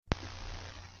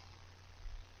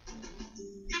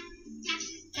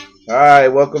Hi,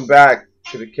 welcome back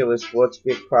to the Killer Sports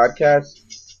Pick podcast.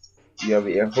 You have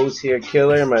your host here,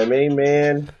 Killer, my main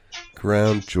man,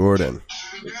 Ground Jordan.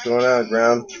 What's going on,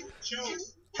 Ground?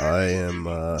 I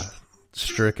am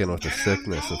stricken with a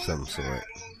sickness of some sort.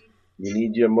 You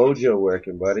need your mojo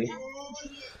working, buddy.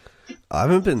 I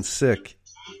haven't been sick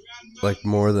like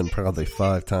more than probably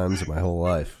 5 times in my whole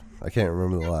life. I can't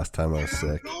remember the last time I was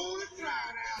sick.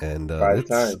 And 5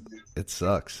 times. It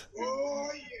sucks.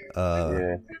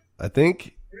 Yeah. I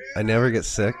think I never get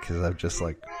sick because I've just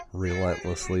like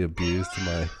relentlessly abused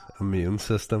my immune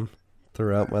system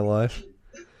throughout my life.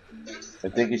 I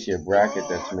think it's your bracket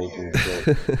that's making you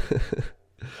sick.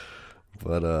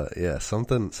 But yeah,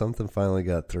 something finally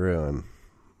got through, and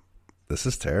this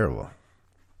is terrible.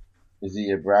 Is it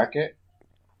your bracket?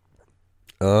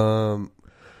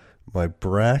 My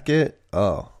bracket.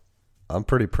 Oh, I'm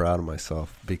pretty proud of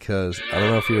myself because I don't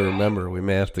know if you remember. We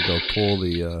may have to go pull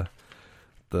the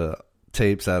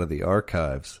tapes out of the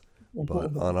archives,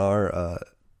 but on our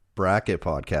bracket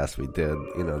podcast we did,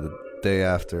 the day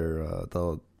after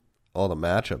all the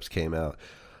matchups came out,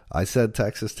 I said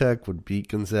Texas Tech would beat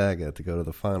Gonzaga to go to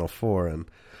the Final Four, and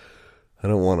I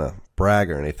don't want to brag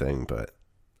or anything, but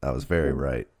I was very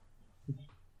right.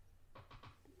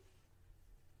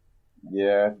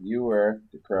 Yeah, you were.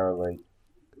 The crowd,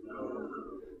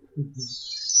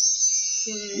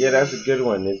 yeah, that's a good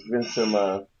one. There's been some,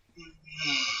 okay,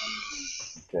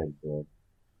 good.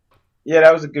 Yeah,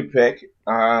 that was a good pick.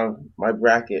 My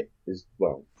bracket is,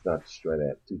 well, it's not straight. I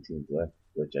have 2 teams left,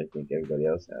 which I think everybody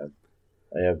else has.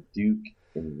 I have Duke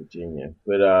and Virginia.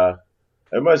 But I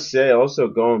must say, also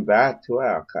going back to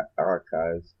our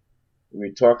archives, we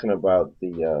were talking about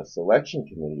the selection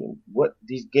committee, and what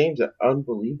these games are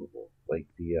unbelievable. Like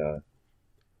there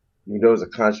was a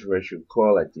controversial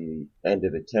call at the end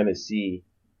of the Tennessee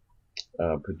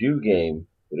Purdue game,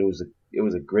 but it was a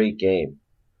great game.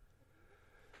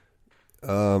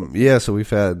 Yeah, so we've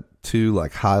had 2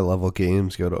 like high level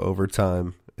games go to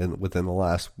overtime within the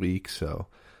last week, so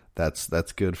that's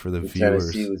good for the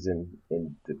viewers. Tennessee was in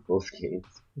both games.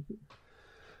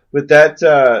 But that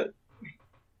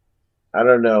I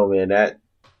don't know, man. That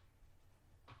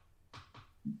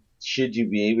should you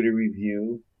be able to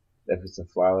review if it's a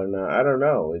foul or not? I don't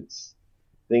know.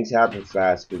 Things happen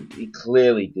fast, but he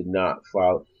clearly did not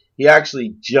foul. He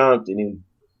actually jumped and he was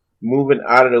moving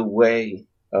out of the way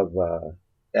of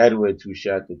Edwards, who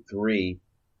shot the 3,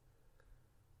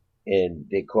 and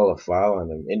they call a foul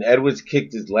on him. And Edwards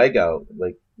kicked his leg out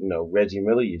like Reggie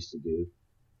Miller used to do,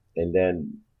 and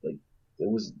then there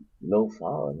was no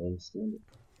foul. I don't understand it.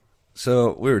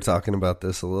 So we were talking about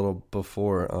this a little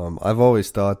before. I've always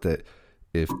thought that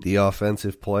if the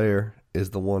offensive player is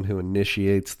the one who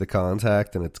initiates the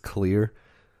contact and it's clear,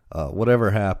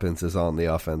 whatever happens is on the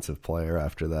offensive player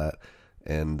after that.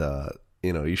 And,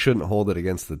 you shouldn't hold it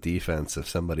against the defense if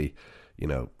somebody,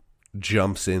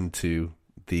 jumps into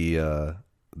the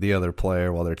other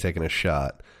player while they're taking a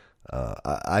shot.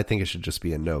 I think it should just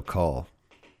be a no call.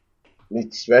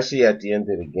 Especially at the end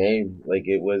of the game. Like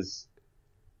it was,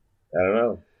 I don't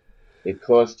know. It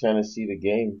cost Tennessee the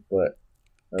game, but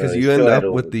because you end up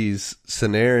with these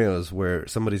scenarios where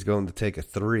somebody's going to take a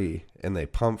 3 and they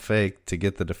pump fake to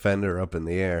get the defender up in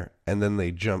the air, and then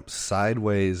they jump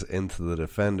sideways into the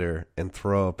defender and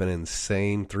throw up an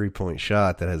insane 3-point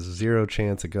shot that has 0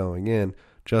 chance of going in,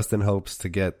 just in hopes to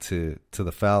get to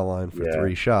the foul line for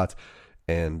 3 shots.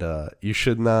 And you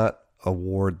should not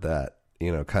award that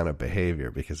kind of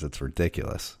behavior because it's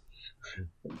ridiculous.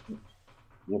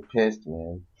 You're pissed,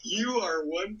 man. You are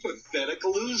one pathetic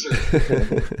loser.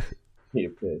 You're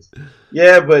pissed.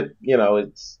 Yeah, but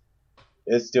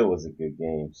it still was a good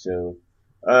game. So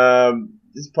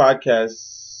this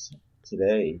podcast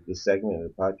today, this segment of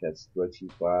the podcast is brought to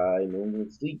you by New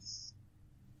England Fleece.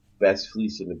 Best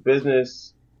fleece in the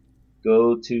business.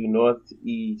 Go to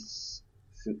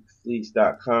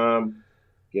northeastfleece.com.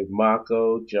 Give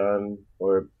Mako, John,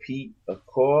 or Pete a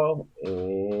call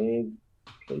and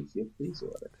place your fleece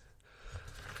order.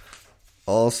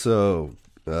 Also,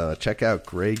 check out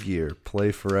Gray Gear.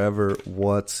 Play forever.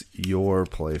 What's your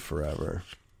play forever?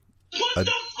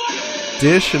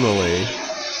 Additionally,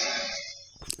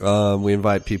 we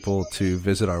invite people to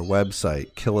visit our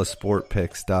website,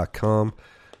 killasportpicks.com.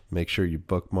 Make sure you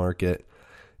bookmark it.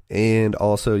 And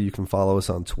also, you can follow us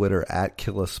on Twitter at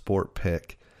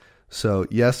killasportpick. So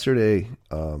yesterday,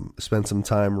 spent some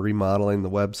time remodeling the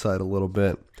website a little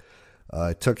bit.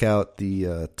 I took out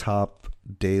the top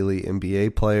daily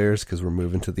NBA players because we're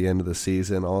moving to the end of the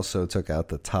season. Also took out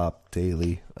the top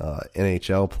daily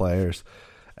NHL players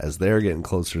as they're getting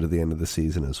closer to the end of the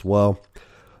season as well.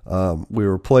 We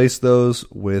replaced those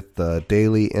with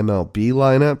daily MLB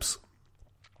lineups.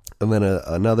 And then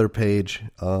another page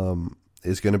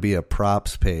is going to be a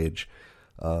props page,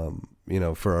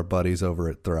 for our buddies over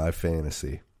at Thrive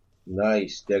Fantasy.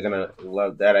 Nice. They're going to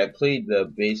love that. I played the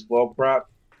baseball prop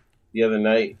the other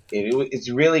night. It's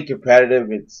really competitive.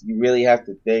 You really have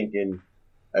to think, and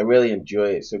I really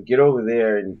enjoy it. So get over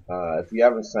there, and if you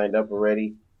haven't signed up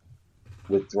already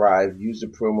with Thrive, use the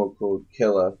promo code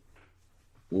KILLER,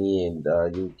 and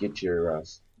you'll get your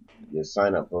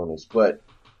sign-up bonus. But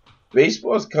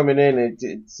baseball's coming in.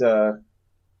 The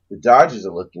Dodgers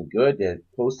are looking good. They're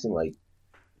posting like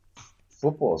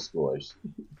football scores.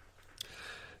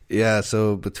 Yeah,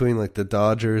 so between like the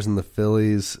Dodgers and the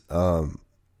Phillies,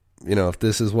 if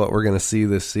this is what we're going to see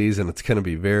this season, it's going to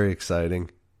be very exciting.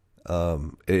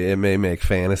 It may make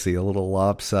fantasy a little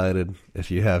lopsided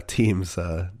if you have teams,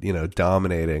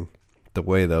 dominating the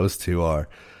way those two are.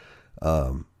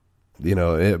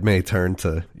 It may turn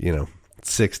to,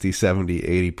 60, 70,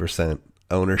 80%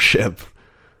 ownership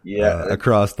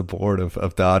across the board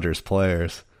of Dodgers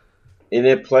players. And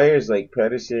their players like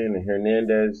Pedersen and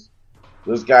Hernandez,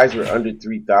 those guys were under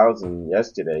 3,000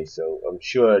 yesterday, so I'm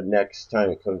sure next time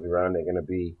it comes around they're going to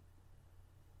be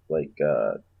like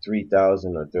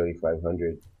 3,000 or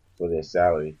 3,500 for their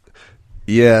salary.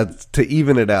 Yeah, to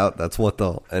even it out, that's what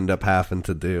they'll end up having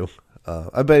to do.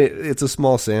 I bet it's a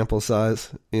small sample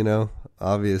size,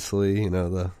 Obviously,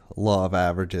 the law of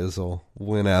averages will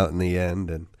win out in the end,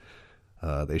 and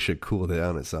they should cool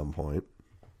down at some point.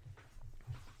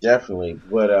 Definitely,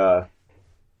 but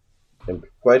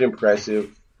quite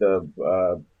impressive.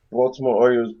 The Baltimore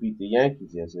Orioles beat the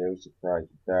Yankees yesterday. I was surprised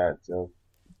at that. So,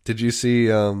 did you see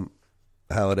how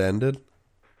it ended?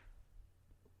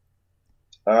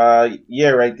 Yeah,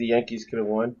 right. The Yankees could have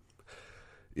won.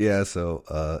 Yeah, so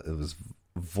it was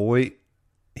Voit.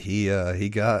 He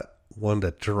got one to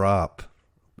drop.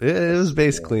 It was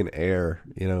basically an error,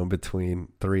 between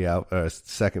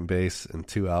second base and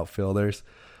two outfielders.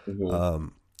 Mm-hmm.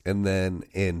 And then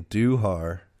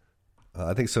Andujar,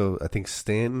 I think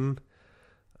Stanton,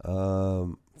 I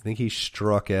think he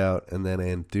struck out, and then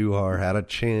Andujar had a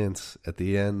chance at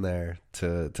the end there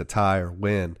to tie or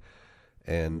win,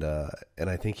 and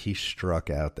I think he struck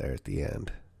out there at the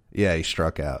end. Yeah, he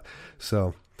struck out.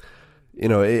 So,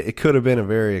 it could have been a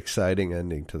very exciting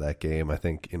ending to that game. I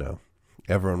think,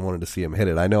 everyone wanted to see him hit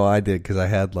it. I know I did because I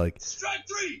had strike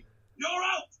three, you're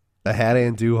out. I had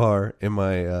Andujar in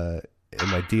my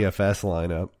DFS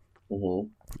lineup. Mm-hmm.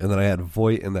 And then I had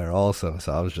Voit in there also,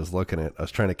 so I was just I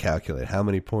was trying to calculate how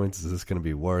many points is this going to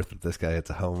be worth if this guy hits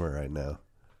a homer right now.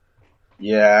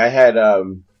 Yeah, I had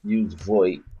used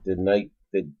Voit the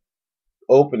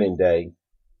opening day,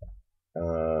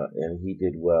 and he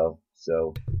did well.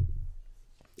 So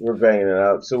we're banging it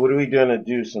out. So what are we gonna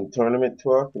do? Some tournament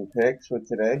talk and picks for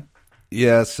today?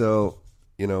 Yeah, so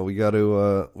we got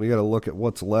to look at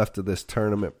what's left of this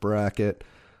tournament bracket.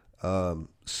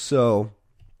 So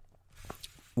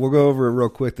we'll go over real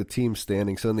quick the team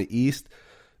standing. So in the East,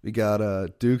 we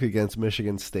got Duke against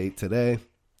Michigan State today.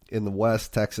 In the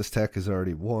West, Texas Tech has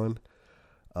already won.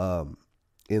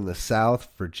 In the South,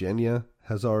 Virginia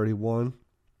has already won.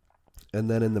 And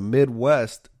then in the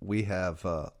Midwest, we have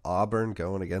Auburn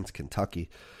going against Kentucky.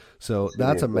 So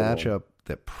that's a matchup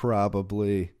that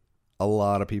probably a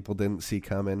lot of people didn't see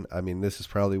coming. I mean, this is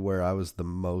probably where I was the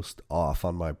most off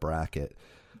on my bracket.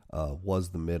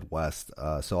 Was the Midwest.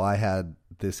 So I had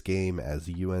this game as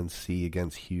UNC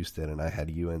against Houston, and I had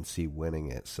UNC winning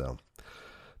it. So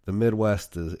the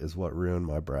Midwest is what ruined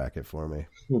my bracket for me.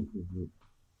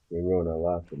 They ruined a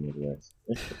lot for Midwest.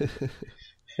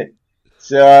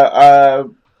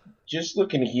 So, just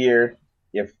looking here,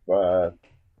 if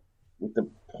with the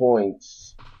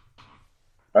points,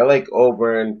 I like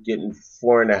Auburn getting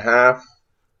 4.5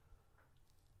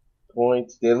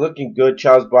 points. They're looking good.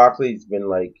 Charles Barkley's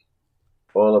been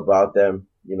all about them.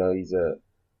 He's a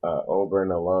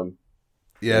Auburn alum.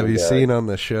 Yeah, have you seen on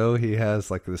the show he has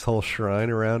this whole shrine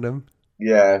around him?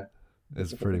 Yeah,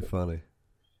 it's pretty funny.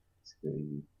 It's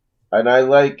crazy. And I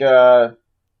like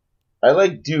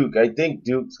Duke. I think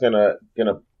Duke's gonna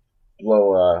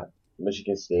blow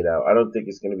Michigan State out. I don't think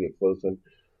it's gonna be a close one.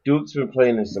 Duke's been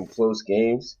playing in some close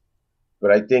games,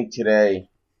 but I think today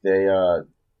they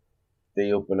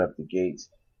open up the gates.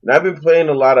 And I've been playing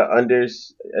a lot of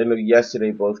unders. I know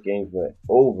yesterday both games went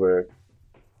over,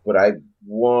 but I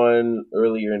won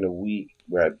earlier in the week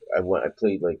where I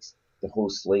played the whole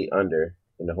slate under,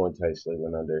 and the whole entire slate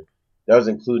went under. That was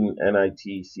including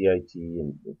NIT, CIT,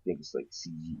 and I think it's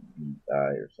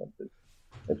CGBI or something.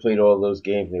 I played all those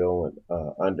games, they all went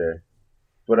under.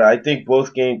 But I think both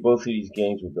of these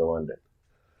games will go under.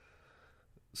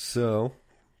 So,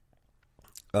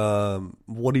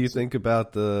 what do you think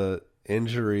about the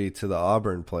injury to the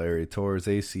Auburn player? He tore his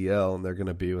ACL, and they're going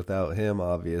to be without him,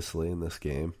 obviously, in this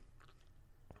game.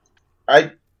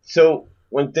 So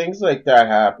when things like that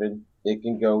happen, it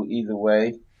can go either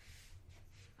way.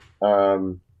 How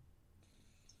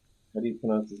do you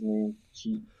pronounce his name?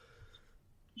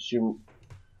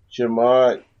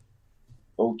 Shamar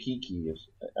Okiki.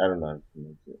 I don't know how to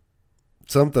pronounce it.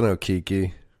 Something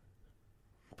Okiki.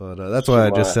 But that's why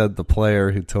I just said the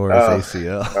player who tore his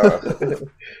ACL.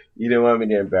 You didn't want me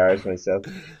to embarrass myself.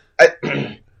 I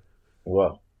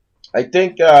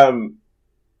think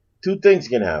two things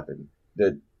can happen.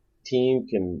 The team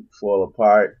can fall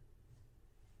apart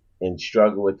and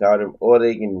struggle without him, or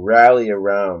they can rally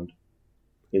around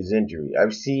his injury.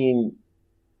 I've seen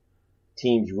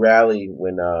teams rally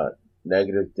when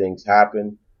negative things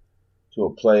happen to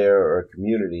a player or a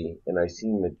community, and I've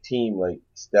seen the team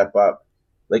step up.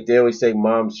 Like they always say,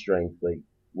 mom strength. Like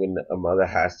when a mother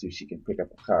has to, she can pick up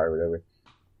a car or whatever.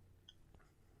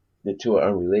 The two are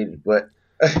unrelated, but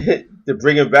to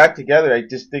bring them back together, I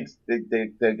just think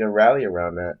they're gonna rally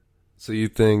around that. So you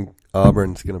think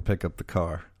Auburn's gonna pick up the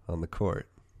car on the court?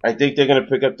 I think they're gonna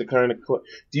pick up the car on the court.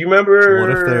 Do you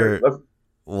remember?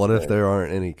 What if there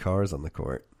aren't any cars on the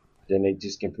court? Then they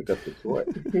just can pick up the court.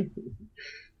 Do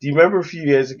you remember a few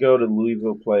years ago the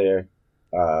Louisville player,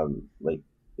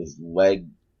 his leg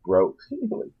broke?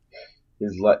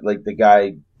 The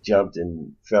guy jumped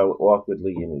and fell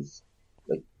awkwardly, and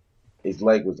his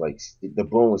leg was the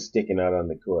bone was sticking out on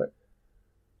the court.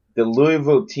 The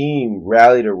Louisville team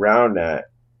rallied around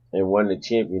that and won the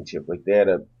championship. Like they had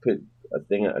a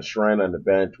shrine on the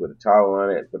bench with a towel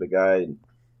on it for the guy. And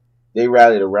they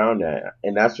rallied around that,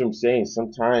 and that's what I'm saying.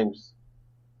 Sometimes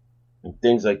when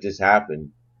things like this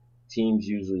happen, teams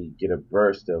usually get a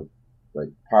burst of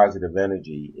positive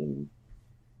energy and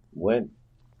win.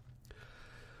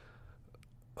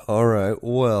 All right.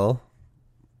 Well,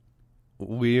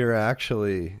 we are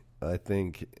actually, I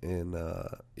think, in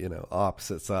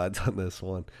opposite sides on this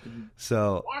one.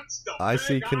 So I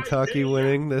see Kentucky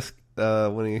winning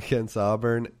against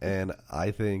Auburn, and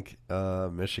I think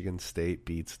Michigan State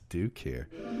beats Duke here.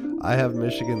 I have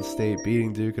Michigan State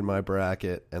beating Duke in my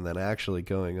bracket, and then actually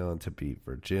going on to beat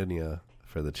Virginia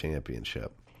for the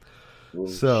championship. We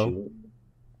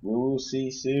will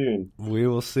see soon. We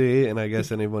will see, and I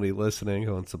guess anybody listening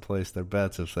who wants to place their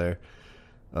bets, if they're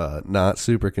not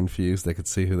super confused, they could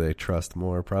see who they trust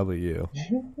more. Probably you.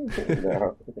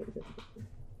 No.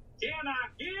 Can I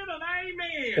get an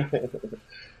amen?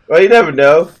 Well, you never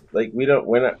know.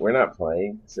 We're not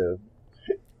playing, so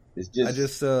it's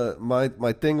just.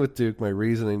 My thing with Duke, my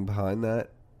reasoning behind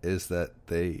that is that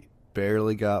they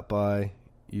barely got by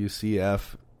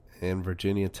UCF and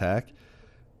Virginia Tech,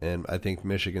 and I think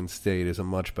Michigan State is a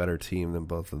much better team than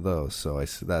both of those. So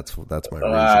that's my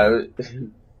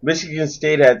reason. Michigan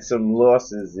State had some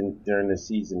losses during the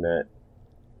season that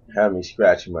had me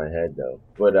scratching my head, though.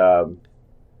 But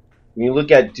when you look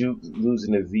at Duke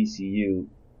losing to VCU,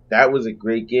 that was a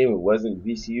great game.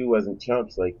 VCU wasn't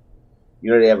chumps. They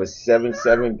have a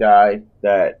 7-7 guy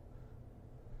that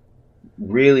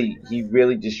really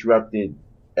disrupted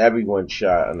everyone's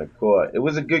shot on the court. It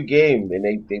was a good game, and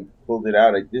they pulled it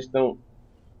out. I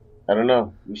don't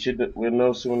know. We'll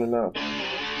know soon enough.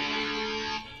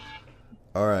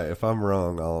 All right, if I'm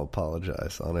wrong, I'll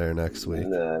apologize on air next week.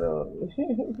 No.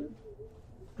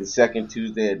 The second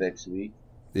Tuesday of next week.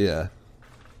 Yeah.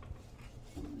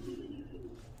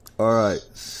 All right,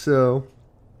 so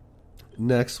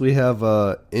next we have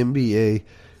NBA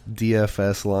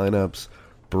DFS lineups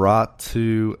brought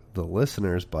to the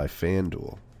listeners by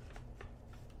FanDuel.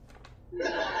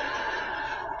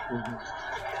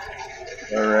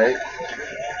 All right.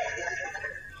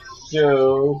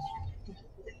 So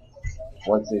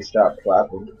once they stop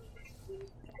clapping,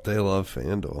 they love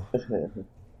FanDuel.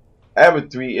 I have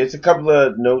it's a couple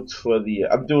of notes for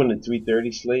I'm doing the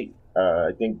 3:30 slate.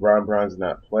 I think Bron's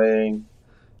not playing.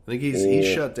 I think he's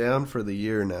shut down for the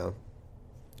year now.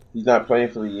 He's not playing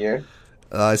for the year?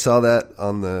 I saw that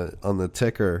on the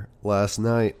ticker last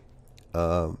night,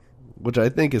 which I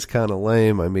think is kind of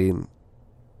lame. I mean,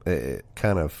 it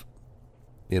kind of,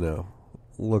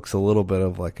 looks a little bit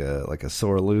of like a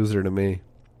sore loser to me.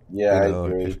 Yeah, I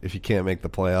agree. If you can't make the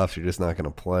playoffs, you're just not going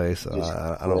to play. So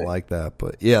I don't like that.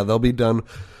 But yeah, they'll be done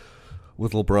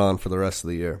with LeBron for the rest of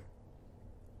the year.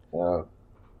 Wow,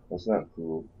 that's not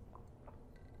cool.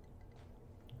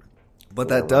 But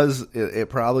that does it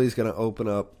probably is going to open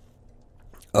up,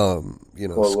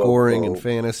 scoring and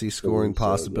fantasy scoring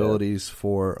possibilities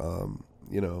for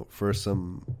for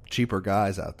some cheaper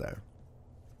guys out there.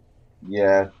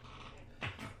 Yeah.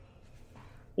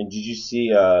 And did you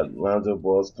see Lonzo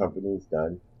Ball's company's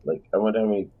done? Like, I wonder how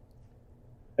many.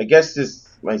 I guess this.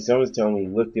 My son was telling me he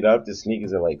looked it up. The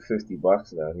sneakers are like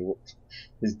 $50 now.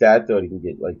 His dad thought he can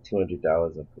get like $200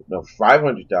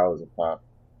 $500 a pop.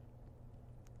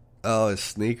 Oh, his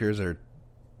sneakers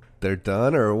they're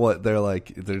done, or what?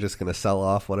 They're just gonna sell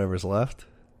off whatever's left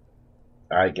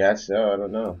I guess so. I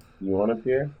don't know. You want a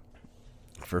pair?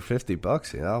 for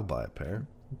 $50. Yeah, I'll buy a pair.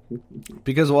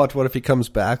 Because watch, what if he comes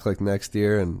back like next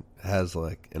year and has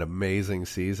like an amazing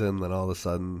season? Then all of a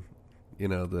sudden,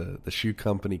 the shoe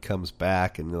company comes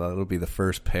back, and it'll be the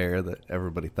first pair that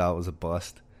everybody thought was a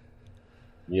bust.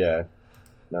 Yeah.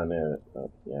 Yeah.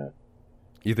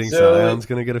 You think So- Zion's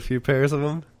gonna get a few pairs of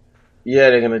them? Yeah,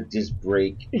 they're gonna just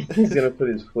break. He's gonna put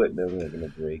his foot in them and they're gonna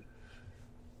break.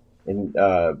 And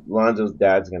Lonzo's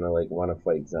dad's gonna like want to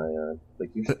fight Zion. Like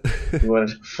he wanted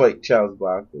to fight Charles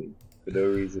Barkley for no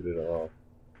reason at all.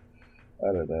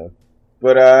 I don't know.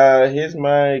 But here's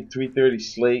my 3:30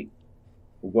 slate.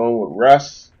 I'm going with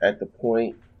Russ at the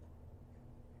point.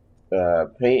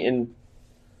 Peyton,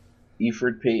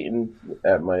 Eford Payton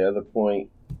at my other point.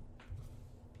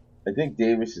 I think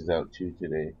Davis is out too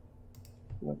today.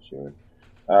 I'm not sure.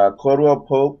 Caldwell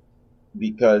Pope,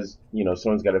 because,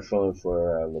 someone's got to fill in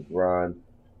for LeBron.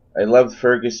 I love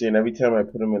Ferguson. Every time I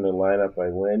put him in the lineup, I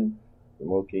win from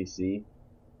OKC.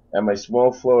 At my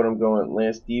small forward, I'm going with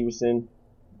Lance Stevenson.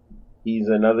 He's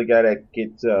another guy that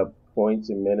gets points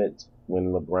and minutes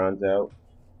when LeBron's out.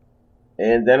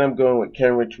 And then I'm going with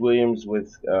Kenrich Williams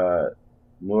with New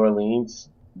Orleans.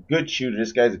 Good shooter.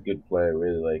 This guy's a good player. I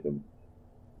really like him.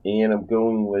 And I'm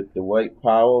going with Dwight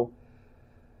Powell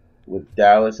with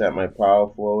Dallas at my power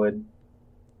forward.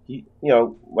 He,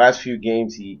 last two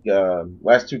games he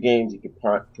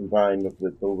combined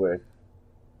with over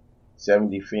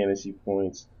 70 fantasy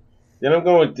points. Then I'm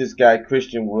going with this guy,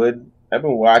 Christian Wood. I've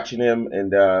been watching him,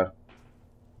 and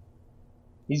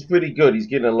he's pretty good. He's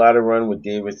getting a lot of run with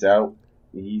Davis out.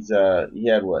 He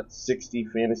had 60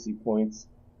 fantasy points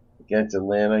against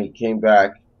Atlanta. He came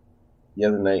back the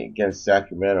other night against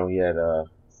Sacramento. He had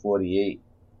 48.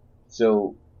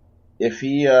 So if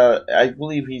I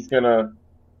believe he's gonna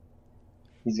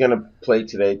play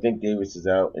today. I think Davis is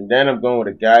out, and then I'm going with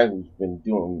a guy who's been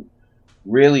doing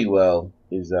really well.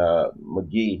 Is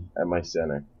McGee at my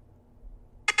center.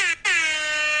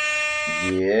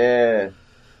 Yeah.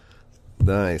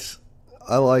 Nice.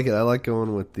 I like it. I like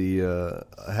going with the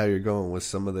how you're going with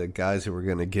some of the guys who are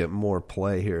going to get more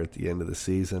play here at the end of the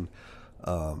season,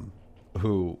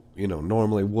 who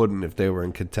normally wouldn't if they were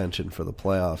in contention for the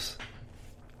playoffs.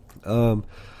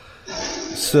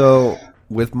 So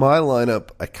with my lineup,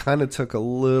 I kind of took a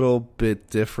little bit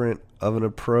different of an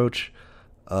approach.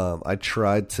 I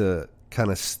tried to kind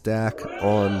of stack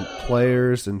on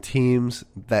players and teams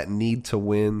that need to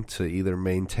win to either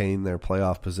maintain their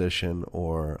playoff position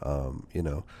or,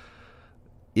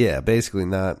 basically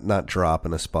not drop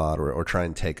in a spot or try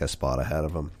and take a spot ahead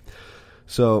of them.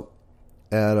 So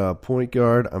at point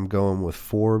guard, I'm going with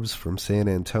Forbes from San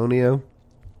Antonio.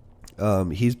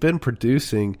 He's been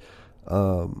producing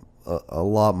a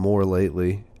lot more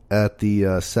lately. At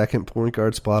the second point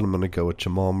guard spot, I'm going to go with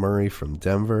Jamal Murray from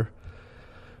Denver.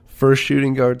 First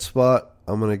shooting guard spot,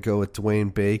 I'm going to go with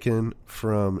Dwayne Bacon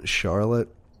from Charlotte.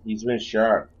 He's been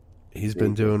sharp. He's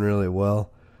been doing really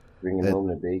well. Bringing home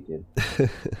the bacon.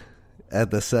 At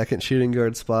the second shooting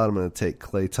guard spot, I'm going to take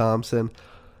Klay Thompson.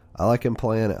 I like him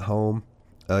playing at home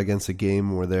against a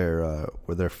game where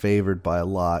they're favored by a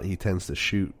lot. He tends to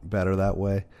shoot better that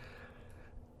way.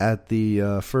 At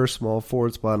the first small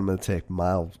forward spot, I'm going to take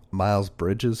Miles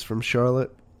Bridges from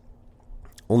Charlotte.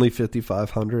 Only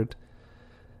 5,500.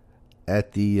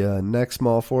 At the next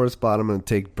small forward spot, I'm going to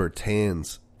take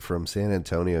Bertans from San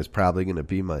Antonio. He's probably going to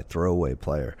be my throwaway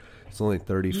player. It's only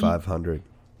 3,500.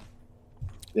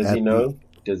 Does he know?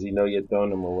 Does he know you're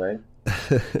throwing him away?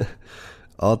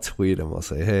 I'll tweet him. I'll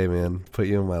say, hey, man, put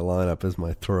you in my lineup as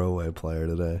my throwaway player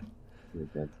today.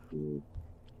 That's good.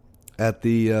 At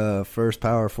the first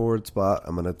power forward spot,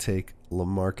 I'm going to take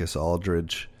LaMarcus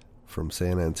Aldridge from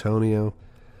San Antonio.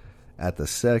 At the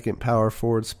second power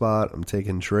forward spot, I'm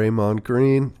taking Draymond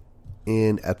Green.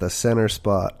 And at the center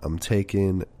spot, I'm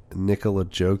taking Nikola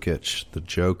Jokic, the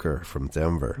Joker from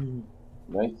Denver.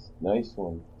 Nice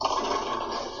one.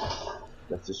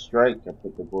 That's a strike. I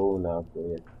put the ball out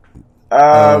there.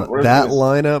 That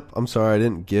lineup, I'm sorry, I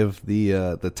didn't give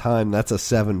the time. That's a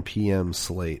 7 p.m.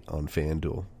 slate on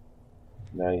FanDuel.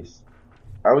 Nice.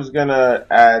 I was going to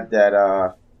add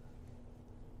that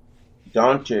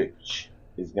Doncic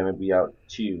is going to be out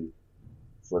too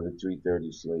for the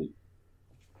 3:30 slate.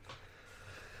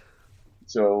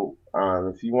 So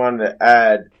if you wanted to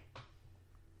add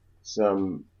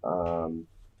some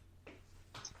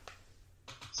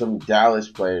Dallas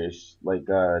players like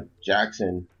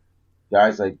Jackson,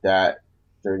 guys like that,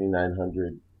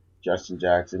 3,900, Justin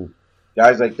Jackson,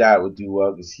 guys like that would do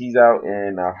well because he's out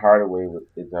and Hardaway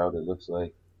is out. It looks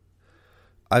like.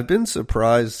 I've been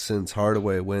surprised since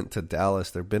Hardaway went to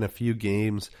Dallas. There have been a few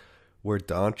games where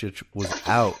Doncic was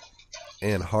out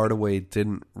and Hardaway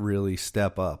didn't really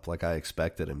step up like I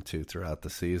expected him to throughout the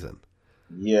season.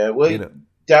 Yeah, well,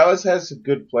 Dallas has some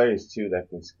good players too that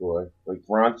can score. Like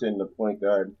Bronson, the point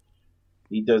guard,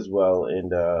 he does well,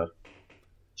 and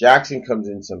Jackson comes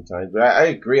in sometimes. But I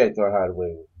agree. I thought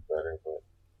Hardaway was better, but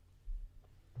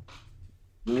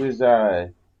who is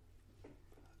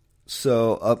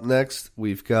So up next,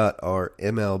 we've got our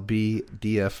MLB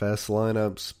DFS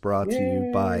lineups brought to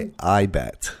you by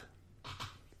iBet.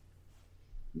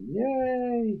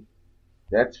 Yay!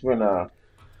 That's when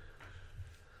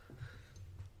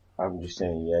I'm just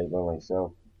saying yay by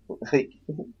myself. Like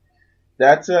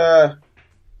that's I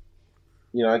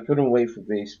couldn't wait for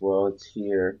baseball. It's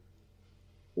here.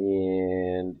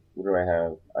 And what do I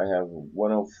have? I have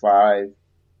 105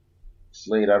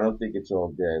 slate. I don't think it's all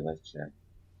day. Let's check.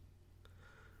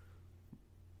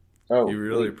 Oh, you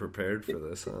really prepared for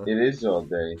this, huh? It is all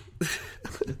day.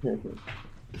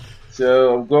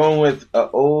 So I'm going with an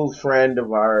old friend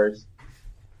of ours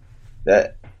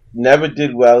that never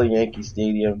did well in Yankee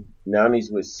Stadium. Now he's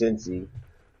with Cincy.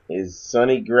 Is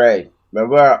Sonny Gray.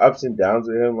 Remember our ups and downs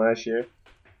with him last year?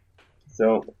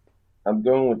 So I'm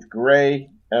going with Gray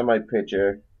and my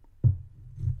pitcher.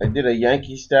 I did a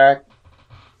Yankee stack.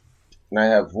 And I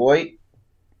have Voit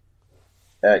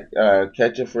at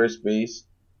catcher first base.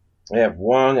 I have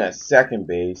Wong at second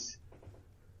base.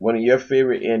 One of your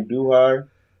favorite, Andujar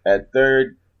at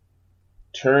third.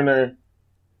 Turner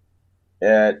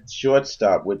at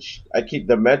shortstop, which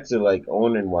the Mets are like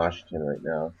owning Washington right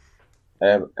now. I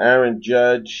have Aaron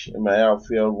Judge in my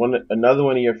outfield. Another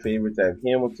one of your favorites, I have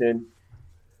Hamilton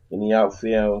in the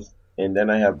outfield. And then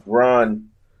I have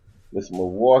Braun with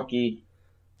Milwaukee.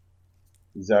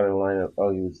 He's out of the lineup.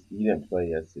 Oh, he didn't play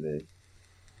yesterday.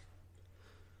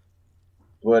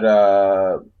 But,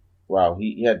 wow,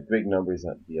 he had big numbers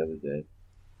the other day.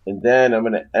 And then I'm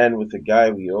going to end with a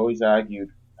guy we always argued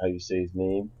how you say his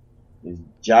name. Is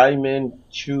Jaimin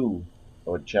Chu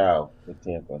or Chow with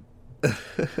Tampa.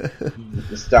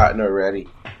 We're starting already.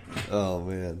 Oh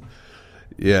man.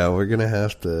 Yeah, we're gonna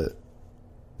have to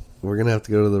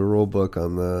go to the rule book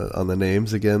on the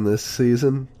names again this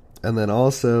season. And then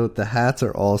also the hats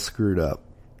are all screwed up.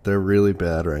 They're really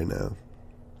bad right now.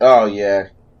 Oh yeah.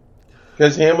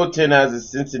 Because Hamilton has a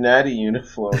Cincinnati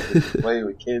uniform to play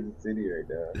with Kansas City right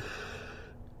now.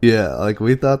 Yeah, like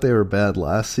we thought they were bad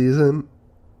last season.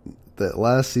 That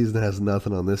last season has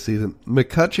nothing on this season.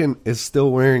 McCutchen is still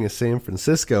wearing a San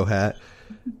Francisco hat,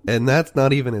 and that's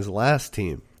not even his last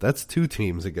team. That's 2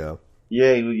 teams ago.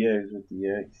 Yeah, he's with the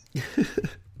Yanks.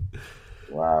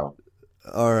 Wow.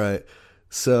 All right,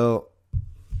 so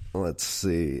let's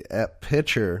see. At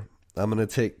pitcher, I'm going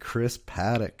to take Chris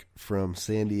Paddock from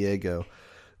San Diego.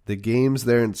 The games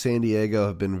there in San Diego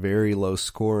have been very low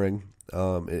scoring,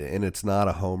 and it's not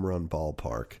a home run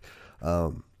ballpark.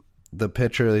 The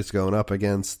pitcher he's going up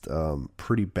against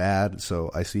pretty bad, so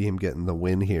I see him getting the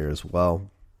win here as well.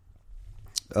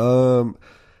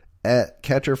 At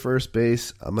catcher first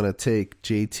base, I'm going to take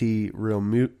JT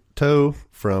Realmuto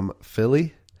from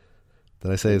Philly.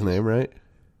 Did I say his name right?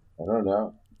 I don't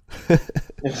know. I'm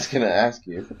just going to ask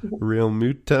you.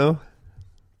 Realmuto?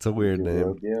 It's a weird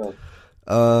name.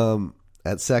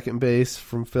 At second base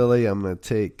from Philly, I'm going to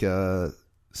take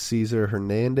Cesar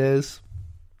Hernandez.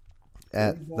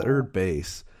 At third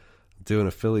base, doing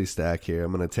a Philly stack here,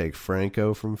 I'm going to take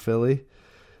Franco from Philly.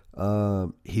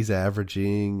 He's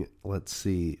averaging,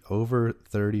 over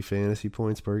 30 fantasy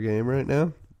points per game right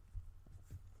now.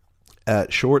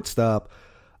 At shortstop,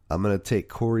 I'm going to take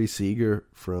Corey Seager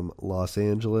from Los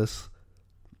Angeles.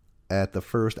 At the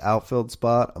first outfield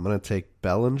spot, I'm going to take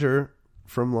Bellinger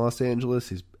from Los Angeles.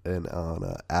 He's been on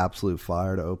an absolute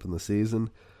fire to open the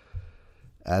season.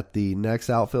 At the next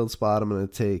outfield spot, I'm going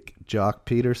to take Jock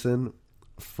Peterson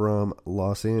from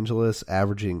Los Angeles,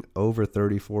 averaging over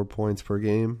 34 points per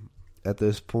game at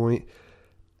this point.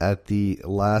 At the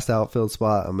last outfield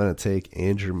spot, I'm going to take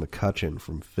Andrew McCutchen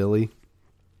from Philly.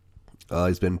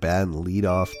 He's been bad in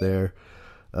leadoff there.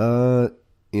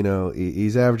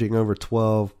 He's averaging over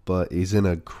 12, but he's in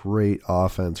a great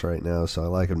offense right now, so I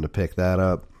like him to pick that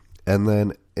up. And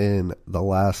then in the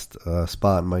last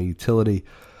spot in my utility,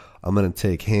 I'm going to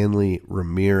take Hanley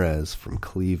Ramirez from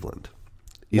Cleveland.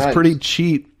 He's pretty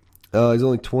cheap. He's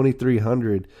only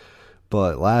 2,300,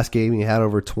 but last game he had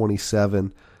over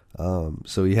 27.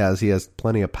 So he has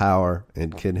plenty of power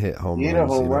and can hit home He runs. hit a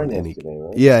home you know, run and yesterday,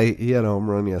 right? Yeah, he had a home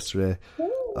run yesterday.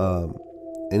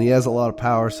 And he has a lot of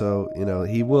power, so, you know,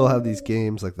 he will have these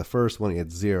games. Like the first one, he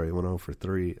had 0. He went 0 for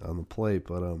 3 on the plate.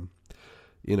 But,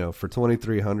 you know, for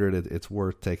 2,300, it's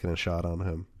worth taking a shot on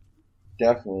him.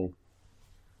 Definitely.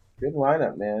 Good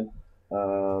lineup, man.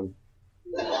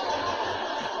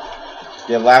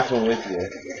 They're laughing with you.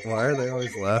 Why are they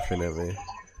always laughing at me?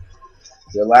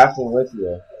 They're laughing with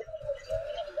you.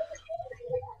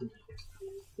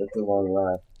 That's a long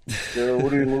laugh. So,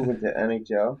 what are we moving to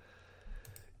NHL?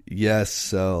 Yes,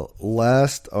 so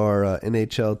last, our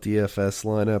NHL DFS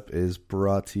lineup is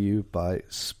brought to you by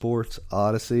Sports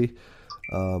Odyssey.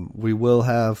 We will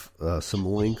have some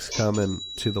links coming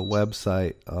to the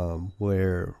website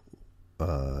where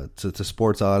to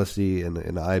Sports Odyssey and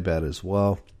iBet as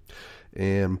well,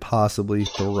 and possibly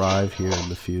Thrive here in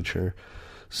the future.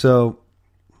 So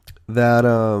that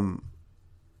MLB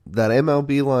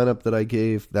lineup that I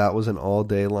gave, that was an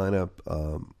all-day lineup.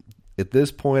 At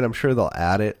this point, I'm sure they'll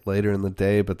add it later in the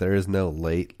day, but there is no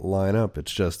late lineup.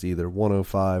 It's just either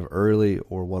 105 early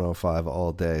or 105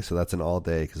 all day. So that's an all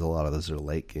day because a lot of those are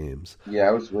late games. Yeah,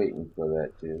 I was waiting for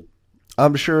that too.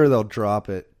 I'm sure they'll drop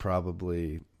it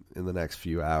probably in the next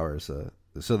few hours.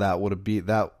 So that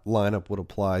lineup would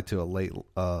apply to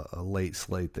a late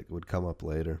slate that would come up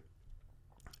later.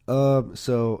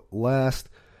 So last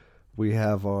we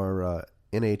have our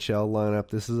NHL lineup.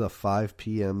 This is a 5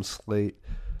 p.m. slate.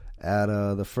 At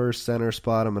the first center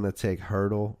spot, I'm going to take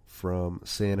Hurdle from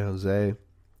San Jose.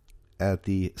 At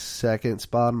the second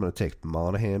spot, I'm going to take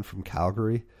Monahan from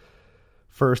Calgary.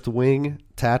 First wing,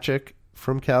 Tachik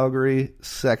from Calgary.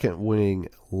 Second wing,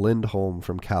 Lindholm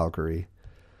from Calgary.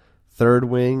 Third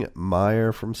wing,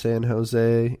 Meyer from San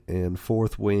Jose. And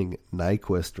fourth wing,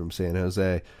 Nyquist from San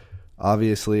Jose.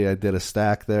 Obviously, I did a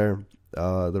stack there.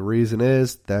 The reason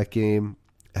is that game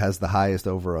has the highest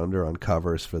over-under on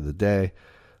covers for the day.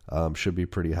 Should be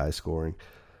pretty high scoring.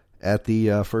 At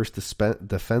the first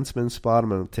defenseman spot, I'm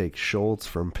going to take Schultz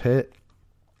from Pitt.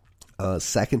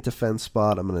 Second defense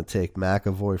spot, I'm going to take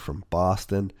McAvoy from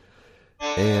Boston.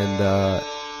 And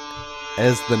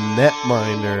as the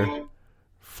netminder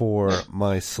for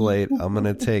my slate, I'm going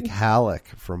to take Halleck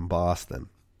from Boston,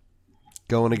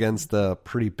 going against the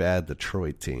pretty bad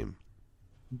Detroit team.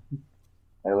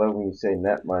 I love when you say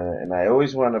netminder, and I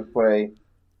always want to play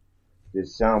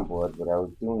this soundboard, but I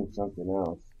was doing something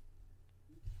else,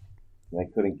 and I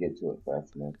couldn't get to it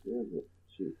fast enough. Where is it?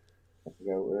 Shoot, I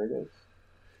forgot where it is.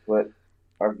 But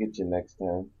I'll get you next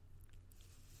time.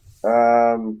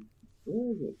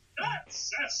 Where is it?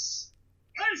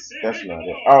 That's not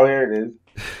it. Oh, here it is.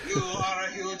 You are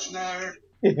a huge nerd.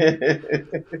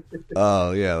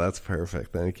 Oh, yeah, that's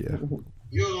perfect. Thank you.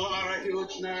 You are a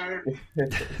huge nerd.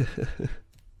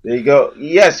 There you go.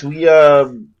 Yes, we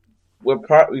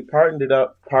partnered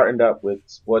up with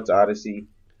Sports Odyssey.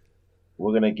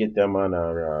 We're gonna get them on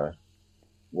our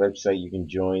website. You can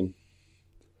join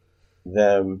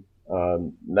them.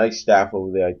 Nice staff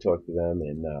over there. I talked to them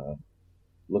and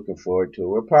looking forward to it.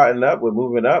 We're partnering up. We're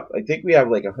moving up. I think we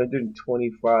have like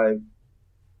 125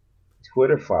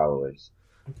 Twitter followers.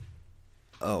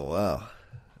 Oh, wow.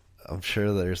 I'm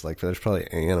sure there's probably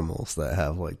animals that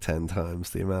have like 10 times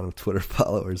the amount of Twitter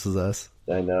followers as us.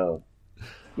 I know.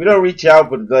 We don't reach out,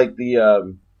 but like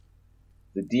the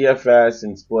DFS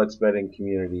and sports betting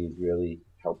community is really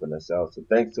helping us out. So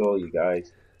thanks to all you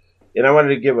guys. And I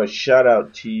wanted to give a shout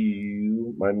out to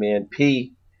you, my man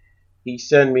P. He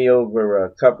sent me over a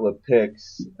couple of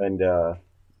picks, and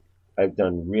I've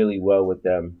done really well with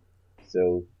them.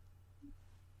 So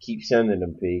keep sending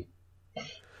them, P.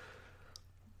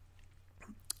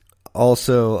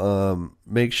 Also,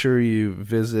 make sure you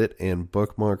visit and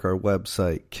bookmark our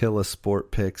website,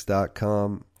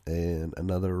 killasportpicks.com. And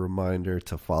another reminder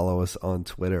to follow us on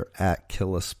Twitter at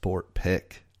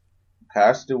killasportpick.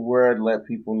 Pass the word, let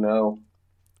people know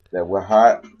that we're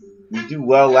hot. We do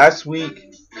well. Last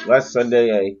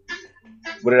Sunday,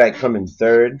 what did I come in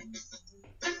third?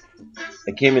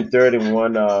 I came in third in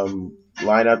one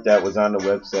lineup that was on the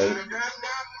website.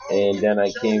 And then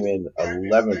I came in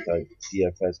 11th at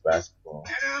DFS basketball.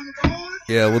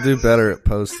 Yeah, we'll do better at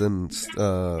posting,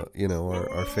 our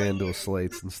FanDuel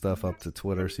slates and stuff up to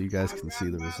Twitter so you guys can see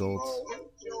the results.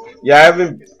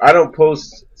 Yeah, I don't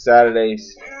post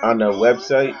Saturdays on the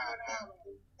website.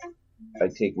 I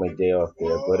take my day off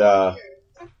there, but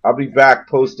I'll be back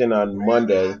posting on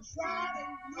Monday.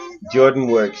 Jordan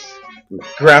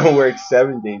Ground works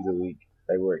 7 days a week.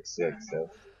 I work 6, so.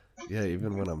 Yeah,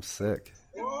 even when I'm sick.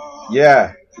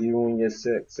 Yeah, even when you're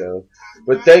sick. So,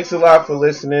 but thanks a lot for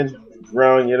listening,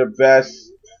 Brown. You're the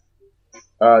best.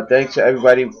 Thanks to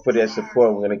everybody for their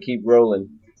support. We're gonna keep rolling.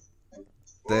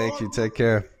 Thank you. Take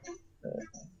care.